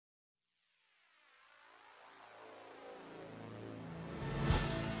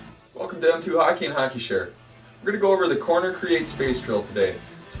welcome to M2 Hockey and HockeyShare. We're going to go over the corner create space drill today.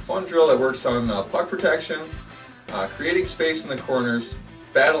 It's a fun drill that works on puck protection, creating space in the corners,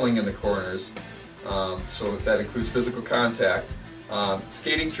 battling in the corners, so that includes physical contact,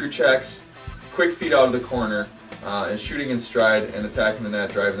 skating through checks, quick feet out of the corner, and shooting in stride and attacking the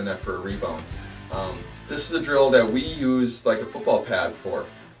net, driving the net for a rebound. This is a drill that we use like a football pad for,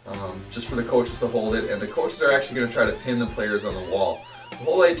 just for the coaches to hold it, and the coaches are actually going to try to pin the players on the wall. The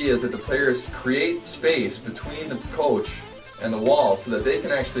whole idea is that the players create space between the coach and the wall so that they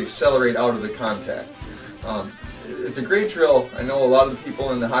can actually accelerate out of the contact. It's a great drill. I know a lot of the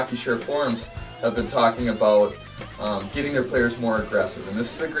people in the HockeyShare forums have been talking about getting their players more aggressive, and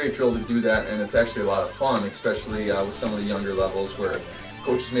this is a great drill to do that, and it's actually a lot of fun, especially with some of the younger levels where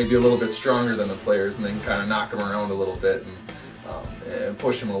coaches may be a little bit stronger than the players and they can kind of knock them around a little bit and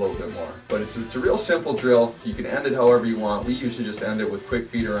push them a little bit more. But it's a real simple drill. You can end it however you want. We usually just end it with quick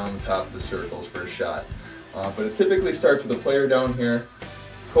feet around the top of the circles for a shot. But it typically starts with a player down here,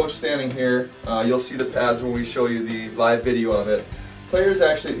 coach standing here. You'll see the pads when we show you the live video of it. Players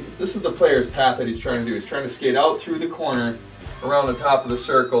actually, this is the player's path that he's trying to do. He's trying to skate out through the corner, around the top of the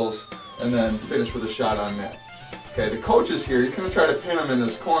circles, and then finish with a shot on net. Okay, the coach is here. He's going to try to pin him in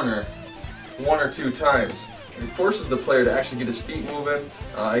this corner one or two times. It forces the player to actually get his feet moving,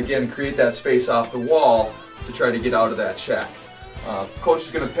 again, create that space off the wall to try to get out of that check. Coach is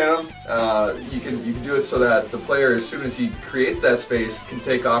going to pin him. You can do it so that the player, as soon as he creates that space, can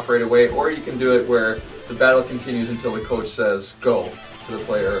take off right away, or you can do it where the battle continues until the coach says go to the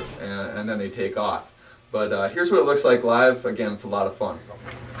player, and then they take off. But here's what it looks like live. Again, it's a lot of fun.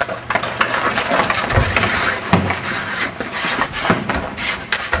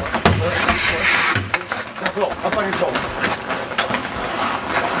 Up on your toe.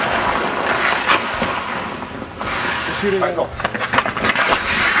 Shooting. Right, go.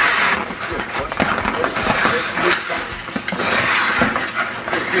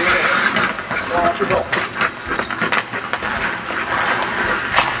 Off your goal.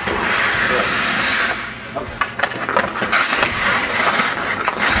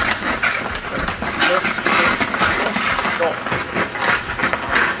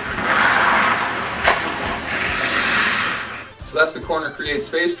 So that's the corner create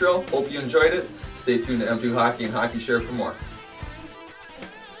space drill. Hope you enjoyed it. Stay tuned to M2 Hockey and HockeyShare for more.